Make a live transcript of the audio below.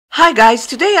Hi guys,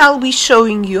 today I'll be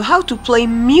showing you how to play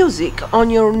music on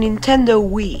your Nintendo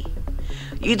Wii.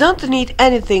 You don't need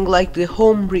anything like the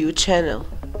Homebrew channel.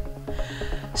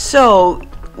 So,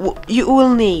 you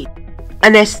will need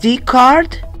an SD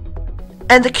card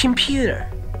and a computer.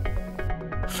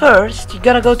 First, you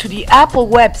gotta go to the Apple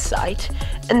website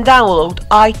and download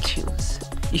iTunes,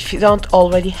 if you don't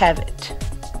already have it.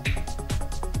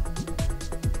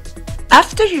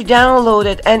 After you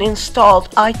downloaded and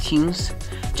installed iTunes,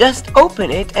 just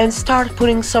open it and start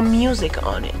putting some music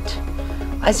on it.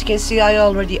 As you can see, I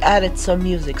already added some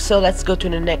music, so let's go to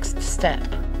the next step.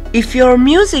 If your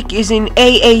music is in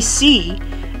AAC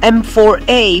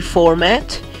M4A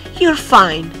format, you're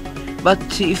fine. But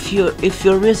if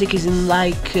your music is in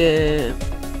like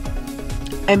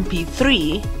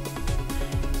MP3,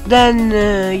 then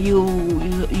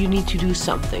you need to do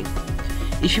something.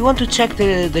 If you want to check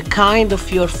the kind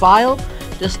of your file,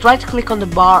 just right click on the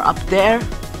bar up there,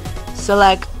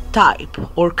 select type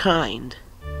or kind,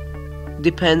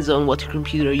 depends on what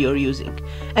computer you're using,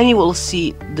 and you will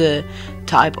see the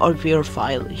type of your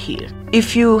file here.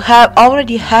 If you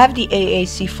already have the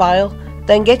AAC file,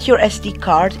 then get your SD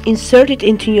card, insert it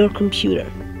into your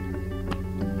computer.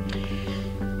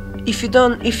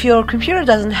 If your computer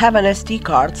doesn't have an SD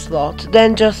card slot,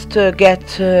 then just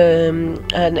get an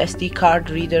SD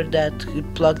card reader that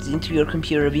plugs into your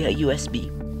computer via USB.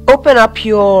 Open up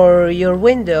your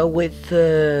window with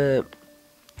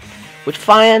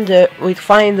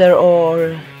Finder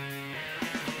or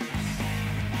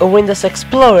a Windows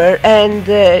Explorer and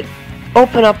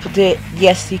open up the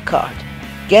SD card.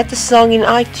 Get the song in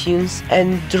iTunes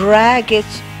and drag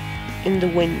it in the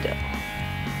window.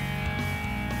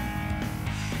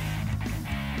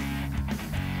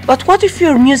 But what if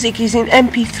your music is in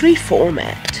MP3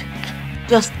 format?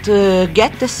 Just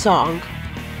get the song,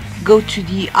 go to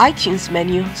the iTunes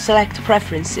menu, select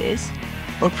Preferences,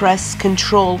 or press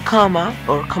Control, comma,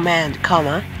 or Command,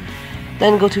 comma,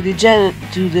 then go to the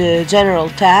General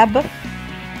tab,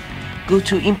 go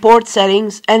to Import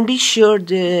Settings, and be sure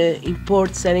the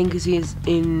import settings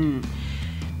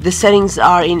the settings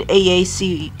are in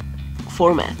AAC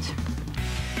format.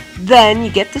 Then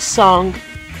you get the song,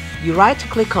 you right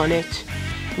click on it,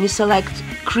 and you select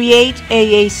Create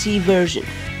AAC Version.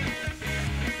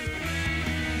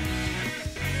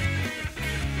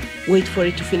 Wait for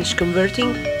it to finish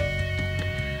converting.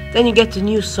 Then you get the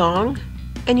new song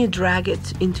and you drag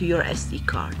it into your SD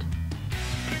card.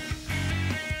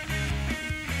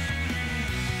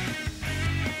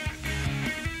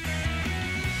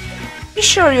 Be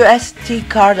sure your SD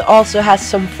card also has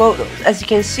some photos. As you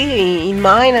can see in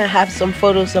mine, I have some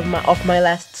photos of my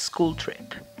last school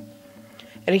trip.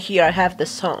 And here I have the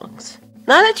songs.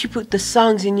 Now that you put the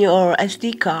songs in your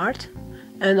SD card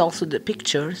and also the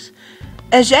pictures,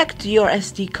 eject your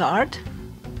SD card,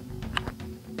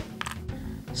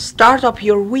 start up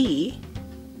your Wii,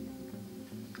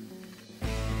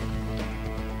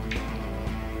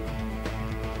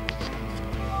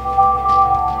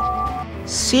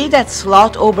 see that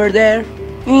slot over there?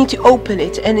 You need to open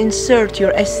it and insert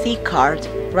your SD card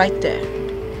right there.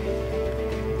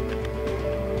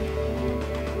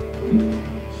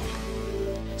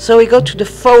 So we go to the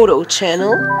photo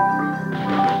channel.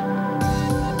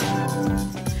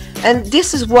 And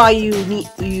this is why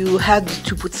you had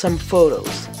to put some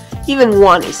photos. Even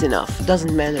one is enough,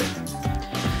 doesn't matter.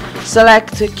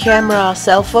 Select camera,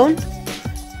 cell phone,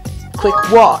 click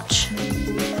watch.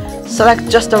 Select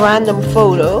just a random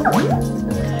photo,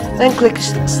 then click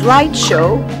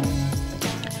slideshow.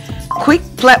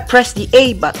 Press the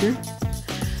A button,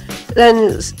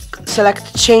 then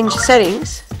select change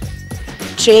settings.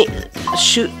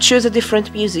 Choose a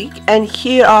different music, and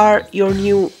here are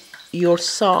your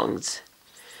songs.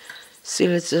 So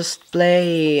let's just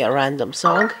play a random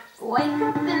song. Wake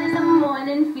up in the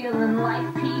morning feeling like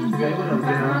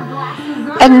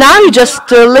and now you just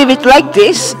leave it like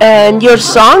this, and your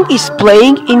song is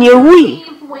playing in your Wii.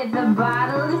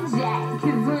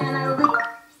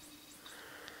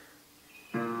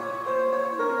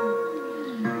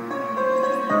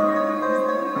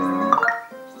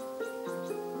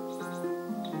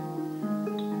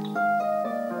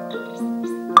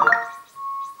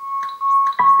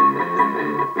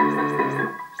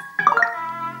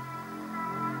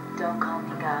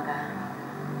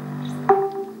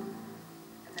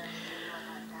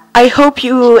 I hope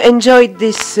you enjoyed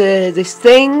this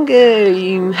thing.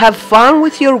 You have fun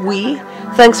with your Wii.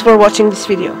 Thanks for watching this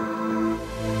video.